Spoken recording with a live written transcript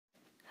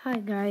Hi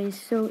guys,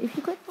 so if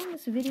you clicked on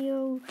this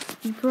video,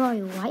 you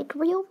probably like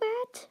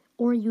RealMatt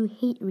or you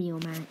hate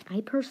RealMatt.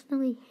 I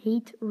personally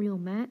hate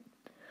RealMatt,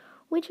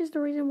 which is the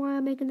reason why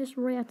I'm making this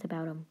rant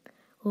about him.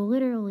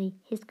 Literally,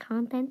 his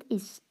content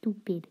is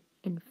stupid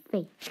and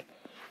fake.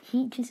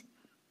 He's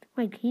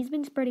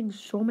been spreading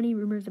so many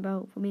rumors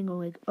about Flamingo,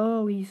 like,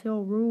 oh, he's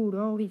so rude,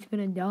 oh, he's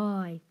gonna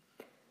die.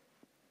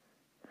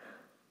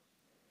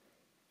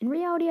 In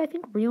reality, I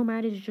think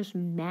RealMatt is just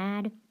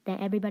mad that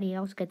everybody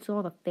else gets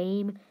all the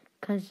fame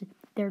because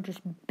they're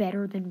just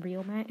better than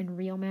RealMatt, and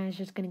RealMatt is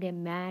just going to get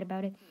mad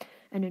about it,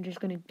 and they're just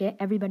going to get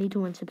everybody to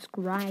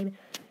unsubscribe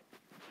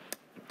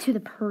to the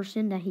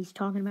person that he's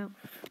talking about.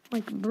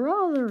 Like,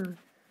 brother.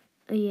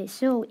 In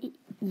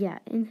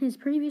his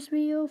previous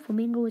video,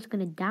 Flamingo is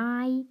going to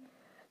die.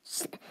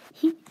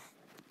 He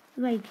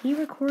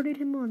recorded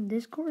him on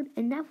Discord,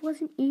 and that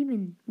wasn't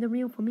even the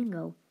real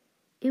Flamingo.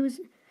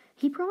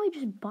 He probably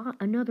just bought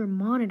another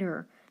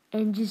monitor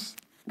and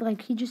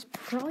he just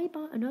probably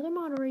bought another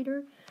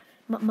monitor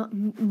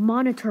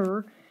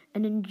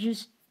and then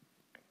just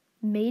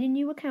made a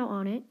new account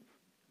on it.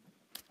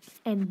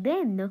 And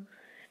then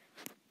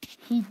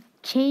he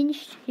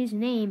changed his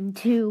name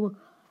to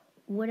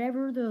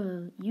whatever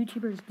the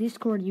YouTuber's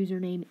Discord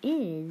username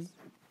is.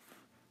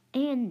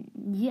 And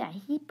yeah,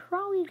 he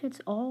probably gets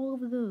all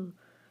of the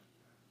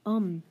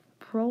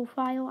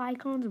profile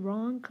icons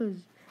wrong, because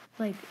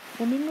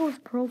Flamingo's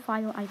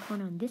profile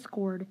icon on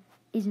Discord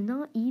is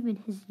not even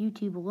his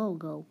YouTube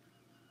logo.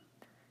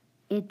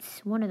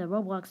 It's one of the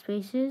ROBLOX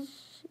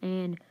faces,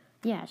 and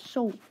yeah,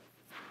 so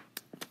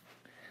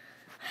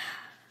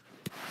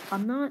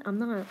I'm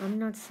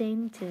not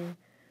saying to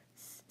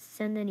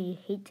send any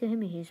hate to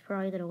him. He's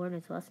probably gonna learn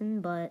his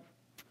lesson, but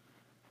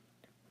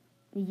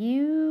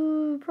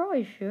you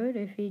probably should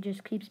if he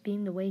just keeps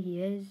being the way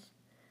he is.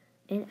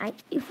 And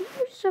if you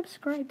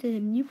subscribe to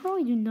him, you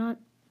probably do not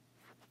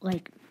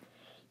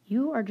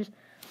you are just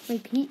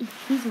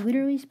he's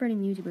literally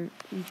spreading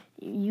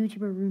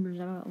YouTuber rumors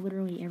about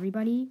literally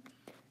everybody.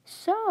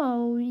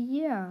 So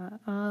yeah,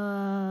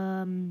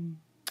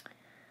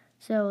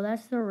 so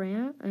that's the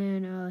rant,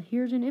 and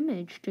here's an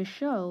image to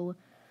show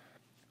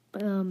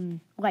the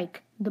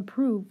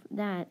proof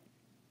that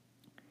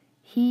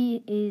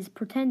he is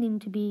pretending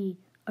to be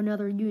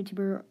another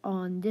YouTuber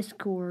on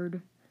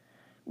Discord.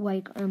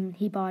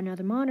 He bought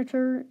another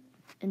monitor,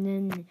 and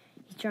then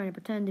he's trying to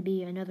pretend to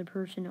be another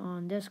person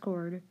on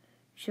Discord.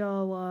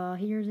 So,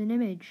 here's an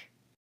image.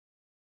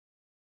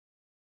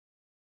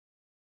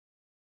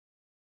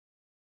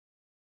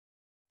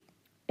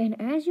 And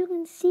as you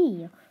can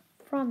see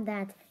from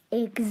that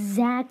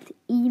exact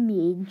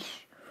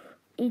image,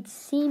 it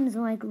seems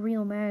like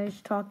RealMatt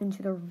is talking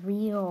to the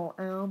real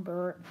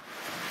Albert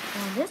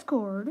on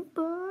Discord,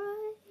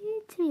 but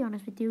to be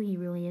honest with you, he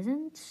really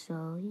isn't.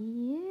 So,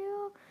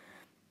 yeah.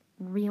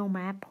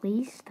 RealMatt,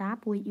 please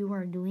stop what you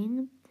are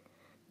doing.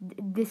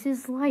 This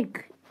is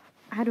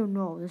I don't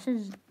know. This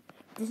is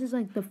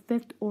like the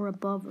 5th or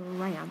above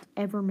rant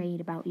ever made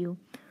about you.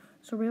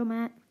 So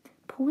RealMatt,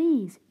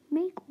 please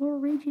make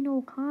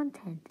original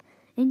content.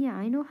 And yeah,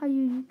 I know how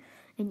you.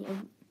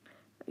 And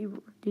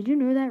did you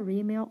know that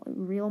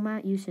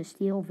RealMatt used to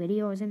steal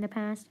videos in the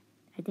past?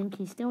 I think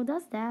he still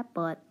does that,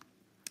 but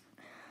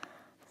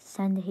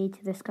send hate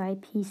to this guy.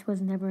 Peace was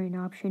never an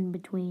option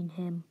between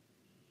him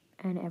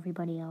and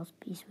everybody else.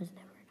 Peace was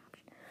never an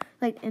option.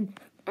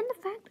 And the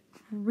fact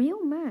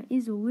RealMatt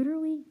is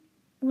literally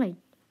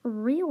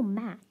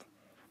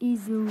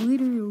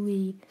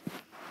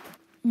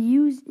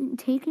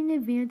taking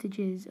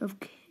advantage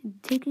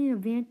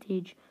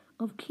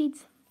of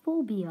kids'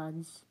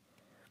 phobias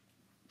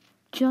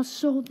just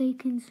so they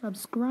can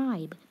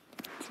subscribe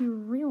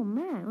to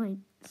RealMatt.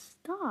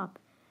 Stop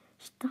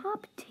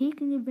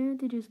taking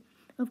advantages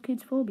of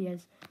kids'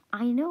 phobias.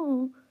 I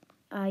know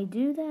I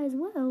do that as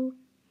well,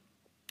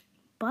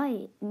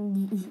 but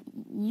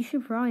you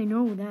should probably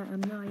know that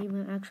I'm not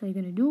even actually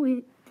gonna do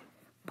it.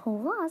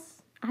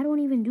 Plus, I don't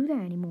even do that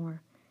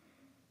anymore.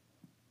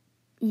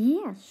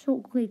 Yeah,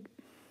 so,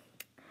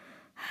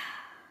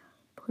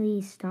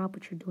 please stop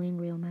what you're doing,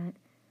 RealMatt.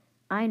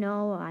 I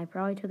know I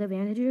probably took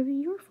advantage of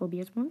your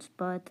phobias once,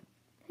 but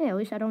hey, at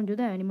least I don't do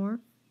that anymore.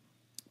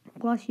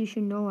 Plus, you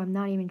should know I'm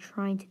not even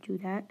trying to do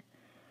that.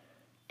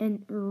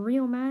 And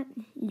RealMatt,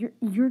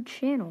 your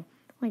channel,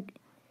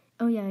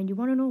 oh yeah, and you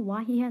want to know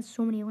why he has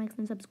so many likes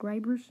and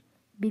subscribers?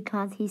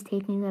 Because he's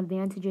taking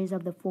advantages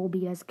of the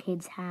phobias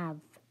kids have.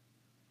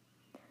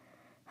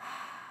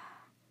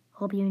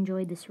 Hope you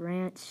enjoyed this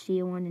rant. See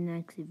you on the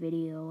next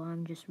video.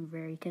 I'm just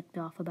very ticked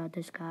off about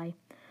this guy.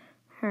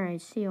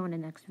 Alright, see you on the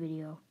next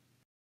video.